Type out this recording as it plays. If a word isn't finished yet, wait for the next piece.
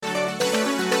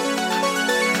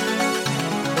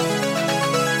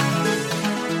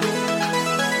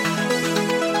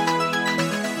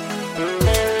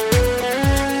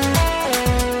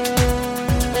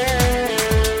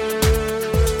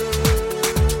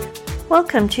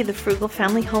Welcome to the Frugal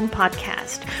Family Home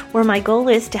Podcast, where my goal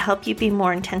is to help you be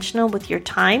more intentional with your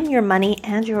time, your money,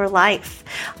 and your life.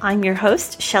 I'm your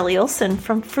host, Shelly Olson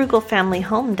from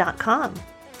frugalfamilyhome.com.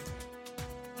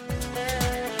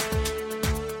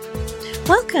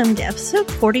 Welcome to episode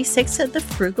 46 of the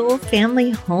Frugal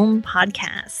Family Home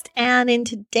Podcast. And in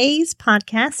today's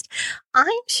podcast, I'm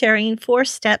sharing 4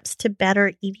 steps to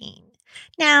better eating.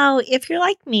 Now, if you're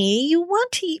like me, you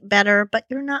want to eat better, but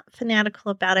you're not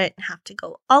fanatical about it and have to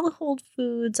go all the whole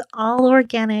foods, all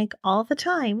organic, all the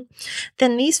time,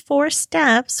 then these 4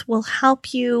 steps will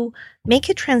help you make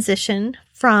a transition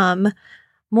from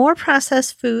more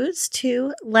processed foods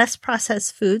to less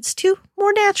processed foods to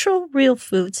more natural, real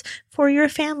foods for your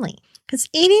family. Because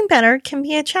eating better can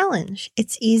be a challenge.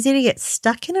 It's easy to get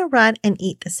stuck in a rut and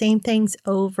eat the same things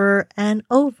over and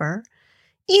over,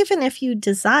 even if you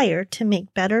desire to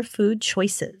make better food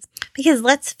choices. Because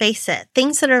let's face it,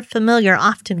 things that are familiar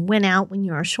often win out when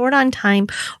you are short on time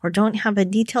or don't have a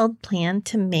detailed plan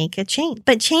to make a change.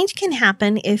 But change can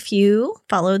happen if you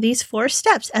follow these 4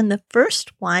 steps. And the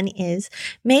first one is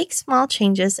make small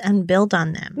changes and build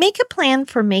on them. Make a plan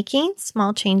for making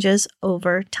small changes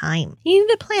over time. You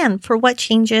need a plan for what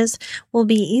changes will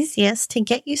be easiest to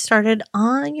get you started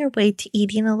on your way to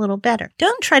eating a little better.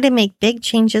 Don't try to make big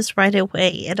changes right away.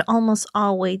 It almost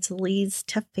always leads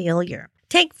to failure.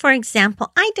 Take, for example,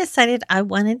 I decided I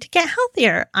wanted to get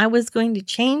healthier. I was going to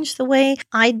change the way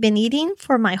I'd been eating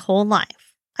for my whole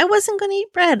life. I wasn't going to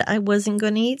eat bread. I wasn't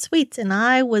going to eat sweets, and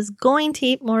I was going to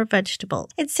eat more vegetables.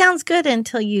 It sounds good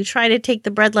until you try to take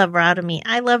the bread lover out of me.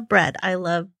 I love bread. I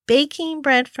love baking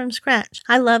bread from scratch.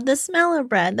 I love the smell of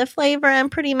bread, the flavor,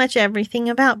 and pretty much everything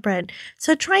about bread.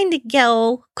 So trying to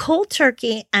go cold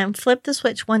turkey and flip the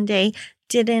switch one day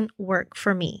didn't work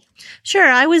for me. Sure,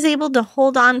 I was able to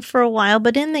hold on for a while,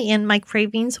 but in the end, my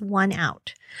cravings won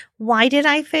out. Why did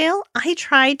I fail? I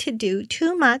tried to do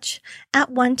too much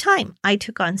at one time. I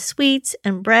took on sweets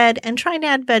and bread and tried to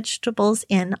add vegetables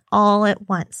in all at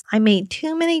once. I made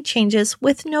too many changes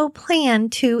with no plan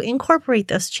to incorporate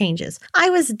those changes. I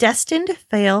was destined to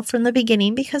fail from the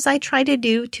beginning because I tried to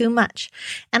do too much.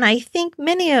 And I think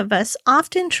many of us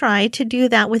often try to do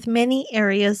that with many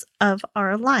areas of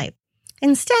our life.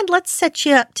 Instead, let's set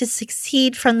you up to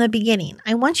succeed from the beginning.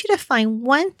 I want you to find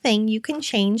one thing you can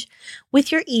change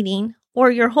with your eating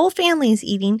or your whole family's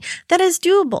eating that is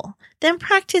doable. Then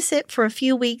practice it for a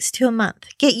few weeks to a month.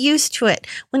 Get used to it.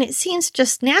 When it seems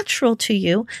just natural to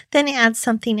you, then add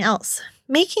something else.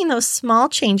 Making those small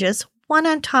changes, one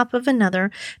on top of another,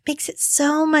 makes it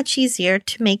so much easier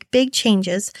to make big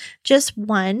changes just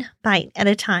one bite at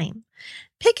a time.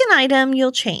 Pick an item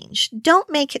you'll change. Don't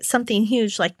make it something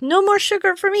huge like no more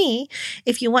sugar for me.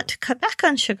 If you want to cut back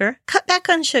on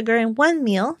sugar in one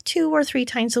meal 2 or 3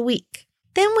 times a week.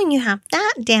 Then when you have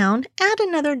that down, add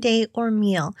another day or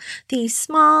meal. These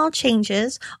small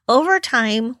changes over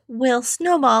time will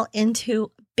snowball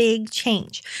into big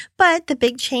change. But the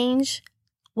big change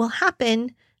will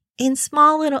happen in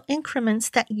small little increments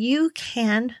that you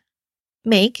can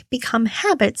make become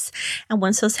habits. And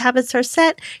once those habits are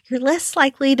set, you're less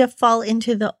likely to fall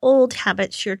into the old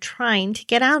habits you're trying to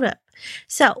get out of.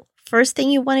 So first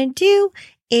thing you want to do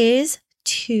is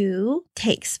to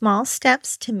take small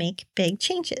steps to make big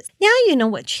changes. Now you know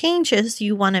what changes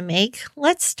you want to make.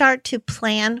 Let's start to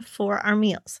plan for our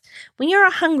meals. When you're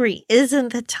hungry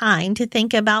isn't the time to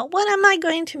think about what am I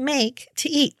going to make to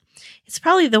eat. It's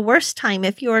probably the worst time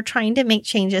if you are trying to make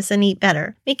changes and eat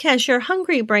better, because your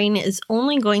hungry brain is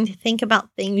only going to think about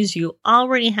things you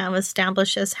already have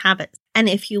established as habits. And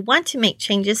if you want to make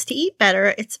changes to eat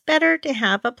better, it's better to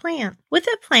have a plan. With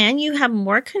a plan, you have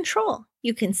more control.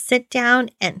 You can sit down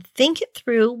and think it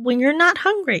through when you're not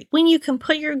hungry, when you can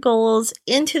put your goals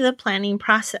into the planning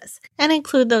process and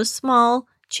include those small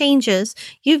changes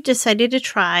you've decided to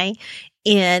try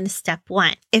in step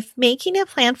 1. If making a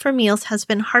plan for meals has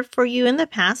been hard for you in the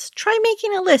past, try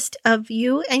making a list of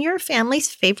you and your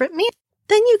family's favorite meals.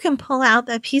 Then you can pull out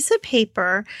a piece of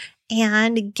paper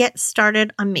and get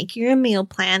started on making your meal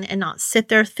plan and not sit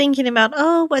there thinking about,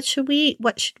 oh, what should we eat?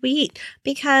 What should we eat?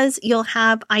 Because you'll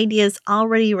have ideas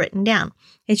already written down.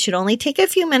 It should only take a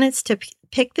few minutes to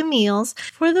pick the meals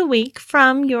for the week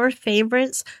from your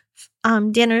favorites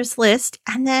dinners list,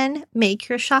 and then make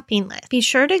your shopping list. Be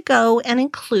sure to go and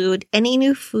include any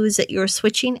new foods that you're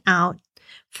switching out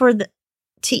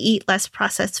to eat less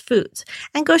processed foods.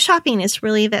 And go shopping is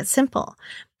really that simple.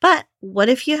 But what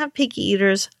if you have picky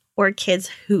eaters or kids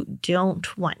who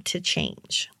don't want to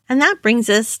change? And that brings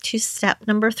us to step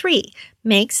number 3.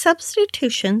 Make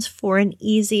substitutions for an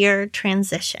easier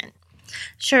transition.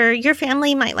 Sure, your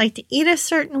family might like to eat a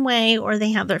certain way, or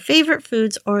they have their favorite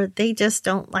foods, or they just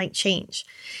don't like change.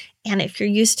 And if you're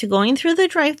used to going through the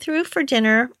drive-thru for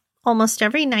dinner almost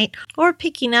every night or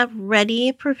picking up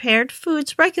ready prepared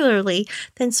foods regularly,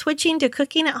 then switching to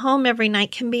cooking at home every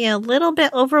night can be a little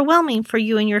bit overwhelming for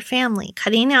you and your family.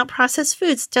 Cutting out processed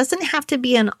foods doesn't have to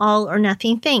be an all or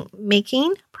nothing thing.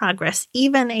 Making progress,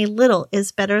 even a little,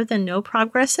 is better than no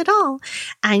progress at all.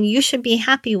 And you should be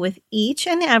happy with each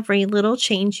and every little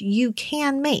change you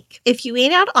can make. If you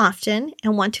eat out often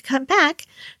and want to cut back,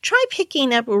 try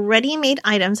picking up ready-made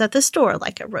items at the store,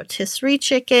 like a rotisserie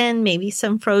chicken, maybe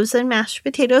some frozen mashed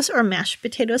potatoes or mashed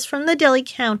potatoes from the deli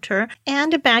counter,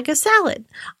 and a bag of salad.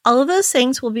 All of those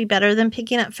things will be better than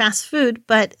picking up fast food,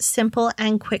 but simple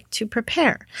and quick to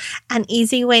prepare. An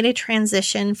easy way to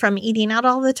transition from eating out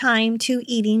all the time to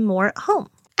eating more at home.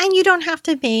 And you don't have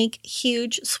to make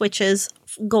huge switches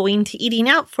going to eating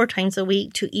out 4 times a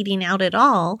week to eating out at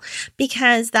all,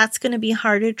 because that's going to be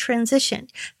hard to transition.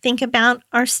 Think about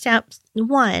our step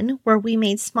 1, where we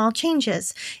made small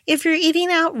changes. If you're eating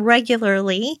out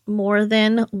regularly, more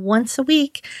than once a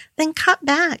week, then cut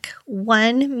back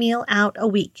 1 meal out a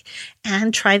week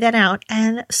and try that out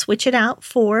and switch it out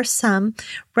for some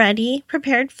ready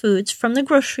prepared foods from the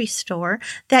grocery store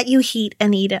that you heat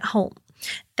and eat at home.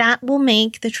 That will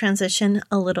make the transition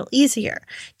a little easier.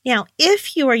 Now,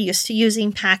 if you are used to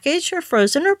using packaged or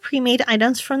frozen or pre-made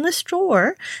items from the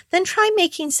store, then try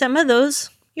making some of those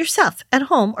yourself at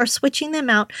home or switching them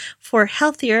out for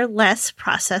healthier, less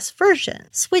processed versions.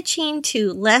 Switching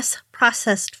to less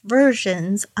processed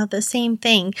versions of the same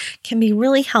thing can be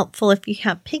really helpful if you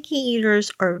have picky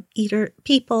eaters or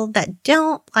people that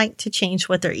don't like to change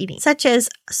what they're eating, such as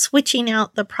switching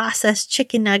out the processed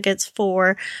chicken nuggets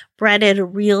for breaded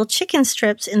real chicken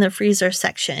strips in the freezer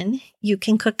section you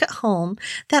can cook at home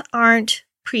that aren't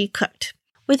pre-cooked.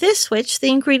 With this switch, the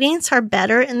ingredients are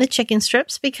better in the chicken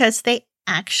strips because they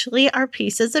actually are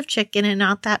pieces of chicken and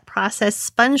not that processed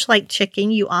sponge-like chicken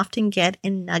you often get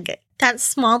in nuggets. That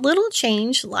small little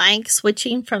change, like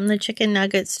switching from the chicken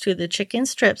nuggets to the chicken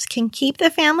strips, can keep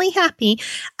the family happy,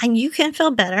 and you can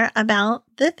feel better about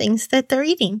the things that they're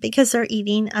eating because they're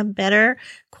eating a better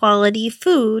quality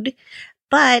food,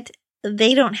 but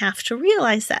they don't have to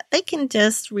realize that. They can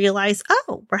just realize,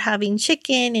 oh, we're having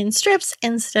chicken in strips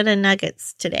instead of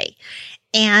nuggets today.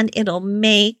 And it'll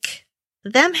make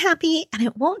them happy, and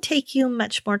it won't take you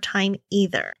much more time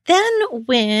either. Then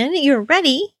when you're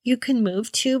ready, you can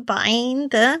move to buying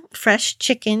the fresh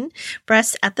chicken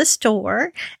breast at the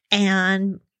store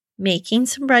and making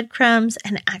some breadcrumbs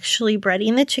and actually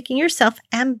breading the chicken yourself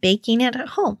and baking it at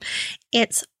home.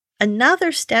 It's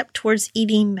another step towards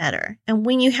eating better. And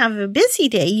when you have a busy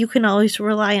day, you can always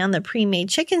rely on the pre-made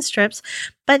chicken strips.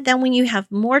 But then when you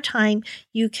have more time,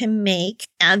 you can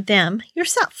add them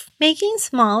yourself. Making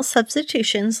small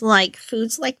substitutions like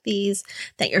foods like these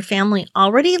that your family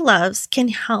already loves can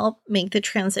help make the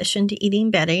transition to eating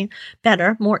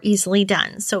better, more easily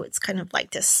done. So it's kind of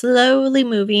like this slowly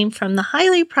moving from the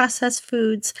highly processed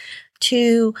foods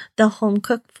to the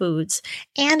home-cooked foods.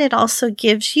 And it also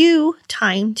gives you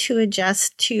time to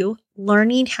adjust to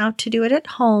learning how to do it at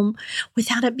home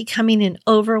without it becoming an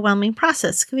overwhelming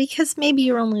process, because maybe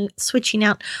you're only switching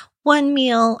out 1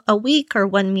 meal a week or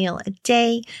 1 meal a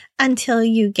day until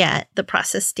you get the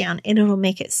process down. And it'll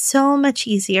make it so much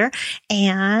easier,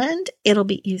 and it'll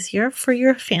be easier for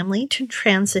your family to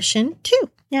transition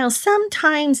to. Now,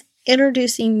 sometimes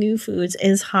introducing new foods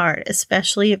is hard,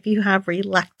 especially if you have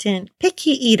reluctant, picky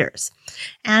eaters.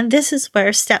 And this is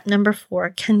where step number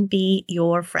 4 can be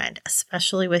your friend,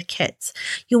 especially with kids.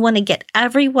 You want to get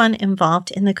everyone involved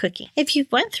in the cooking. If you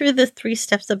went through the 3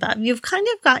 steps above, you've kind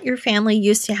of got your family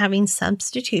used to having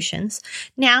substitutions.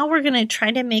 Now we're going to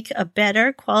try to make a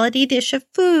better quality dish of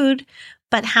food,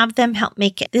 but have them help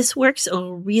make it. This works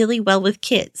really well with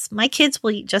kids. My kids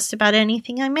will eat just about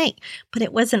anything I make, but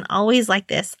it wasn't always like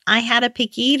this. I had a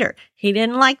picky eater. He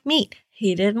didn't like meat.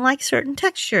 He didn't like certain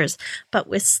textures, but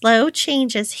with slow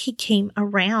changes, he came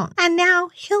around. And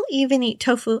now he'll even eat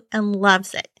tofu and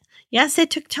loves it. Yes,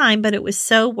 it took time, but it was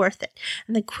so worth it.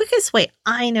 And the quickest way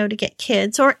I know to get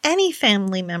kids or any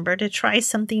family member to try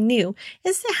something new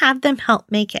is to have them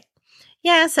help make it.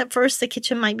 Yes, at first the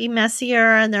kitchen might be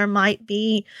messier and there might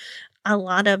be a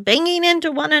lot of banging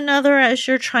into one another as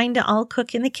you're trying to all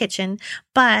cook in the kitchen,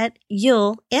 but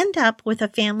you'll end up with a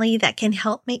family that can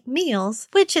help make meals,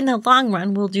 which in the long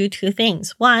run will do two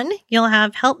things. One, you'll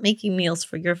have help making meals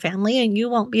for your family, and you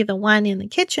won't be the one in the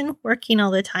kitchen working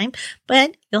all the time,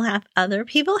 but you'll have other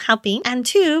people helping. And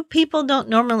two, people don't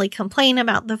normally complain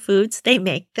about the foods they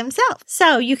make themselves.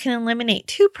 So you can eliminate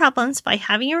two problems by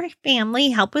having your family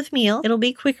help with meals. It'll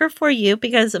be quicker for you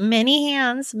because many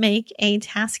hands make a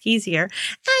task easier,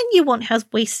 and you won't have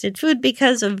wasted food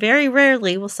because very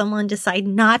rarely will someone decide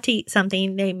not to eat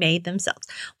something they made themselves.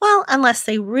 Well, unless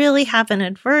they really have an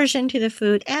aversion to the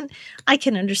food, and I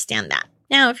can understand that.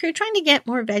 Now, if you're trying to get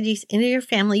more veggies into your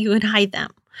family, you would hide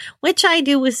them, which I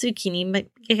do with zucchini, but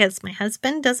because my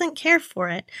husband doesn't care for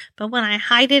it. But when I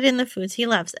hide it in the foods, he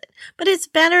loves it. But it's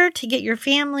better to get your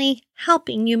family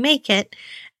helping you make it,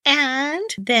 and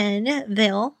then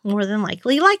they'll more than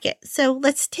likely like it. So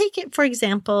let's take it, for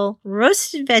example,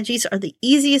 roasted veggies are the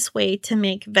easiest way to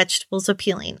make vegetables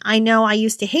appealing. I know I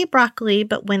used to hate broccoli,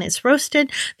 but when it's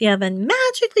roasted, the oven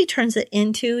magically turns it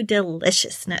into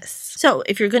deliciousness. So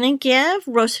if you're going to give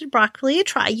roasted broccoli a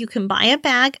try, you can buy a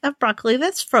bag of broccoli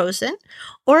that's frozen,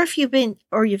 or if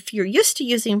you're used to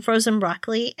using frozen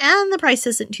broccoli and the price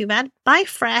isn't too bad, buy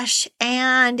fresh.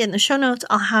 And in the show notes,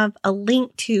 I'll have a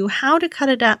link to how to cut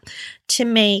it up to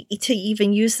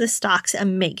even use the stalks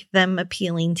and make them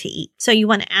appealing to eat. So you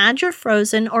want to add your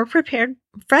frozen or prepared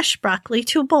fresh broccoli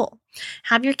to a bowl.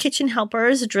 Have your kitchen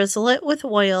helpers drizzle it with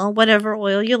oil. Whatever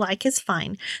oil you like is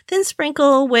fine. Then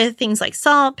sprinkle with things like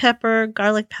salt, pepper,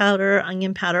 garlic powder,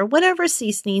 onion powder, whatever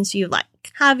seasonings you like.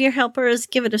 Have your helpers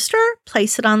give it a stir,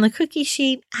 place it on the cookie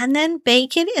sheet, and then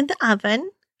bake it in the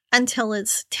oven until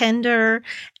it's tender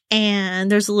and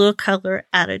there's a little color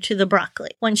added to the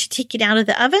broccoli. Once you take it out of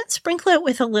the oven, sprinkle it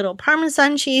with a little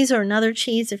Parmesan cheese or another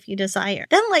cheese if you desire.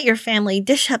 Then let your family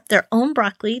dish up their own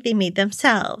broccoli they made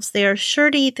themselves. They are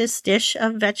sure to eat this dish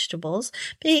of vegetables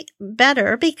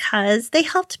better because they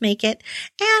helped make it,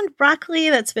 and broccoli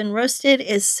that's been roasted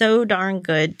is so darn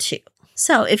good too.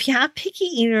 So if you have picky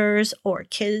eaters or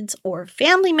kids or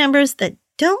family members that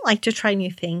don't like to try new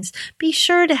things, be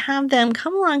sure to have them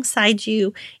come alongside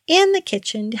you in the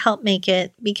kitchen to help make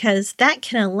it, because that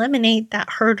can eliminate that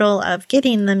hurdle of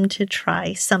getting them to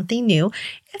try something new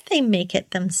if they make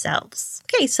it themselves.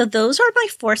 Okay, so those are my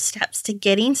 4 steps to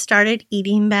getting started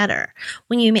eating better.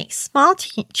 When you make small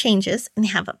changes and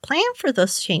have a plan for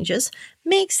those changes,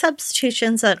 make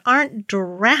substitutions that aren't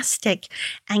drastic,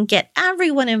 and get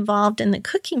everyone involved in the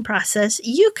cooking process,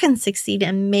 you can succeed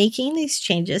in making these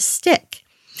changes stick.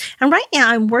 And right now,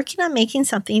 I'm working on making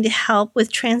something to help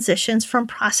with transitions from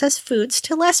processed foods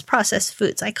to less processed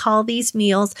foods. I call these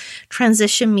meals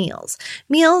transition meals.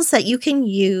 Meals that you can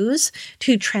use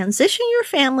to transition your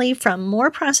family from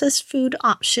more processed food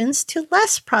options to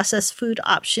less processed food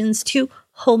options to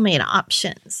homemade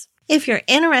options. If you're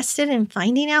interested in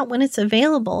finding out when it's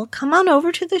available, come on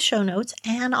over to the show notes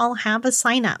and I'll have a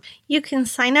sign up. You can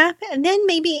sign up and then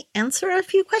maybe answer a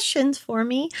few questions for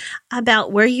me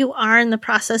about where you are in the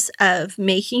process of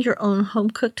making your own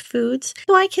home-cooked foods,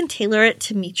 so I can tailor it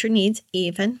to meet your needs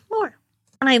even more.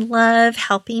 And I love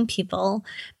helping people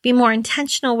be more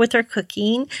intentional with their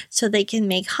cooking so they can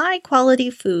make high-quality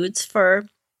foods for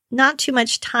not too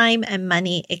much time and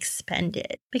money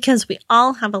expended, because we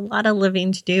all have a lot of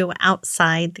living to do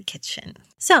outside the kitchen.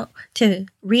 So to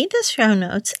read the show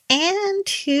notes and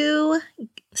to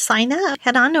sign up,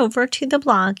 head on over to the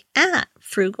blog at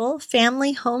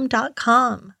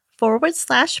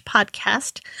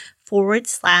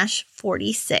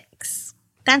frugalfamilyhome.com/podcast/46.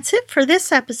 That's it for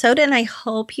this episode, and I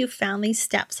hope you found these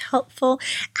steps helpful.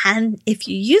 And if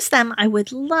you use them, I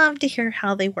would love to hear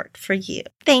how they worked for you.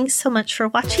 Thanks so much for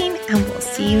watching, and we'll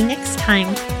see you next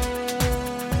time.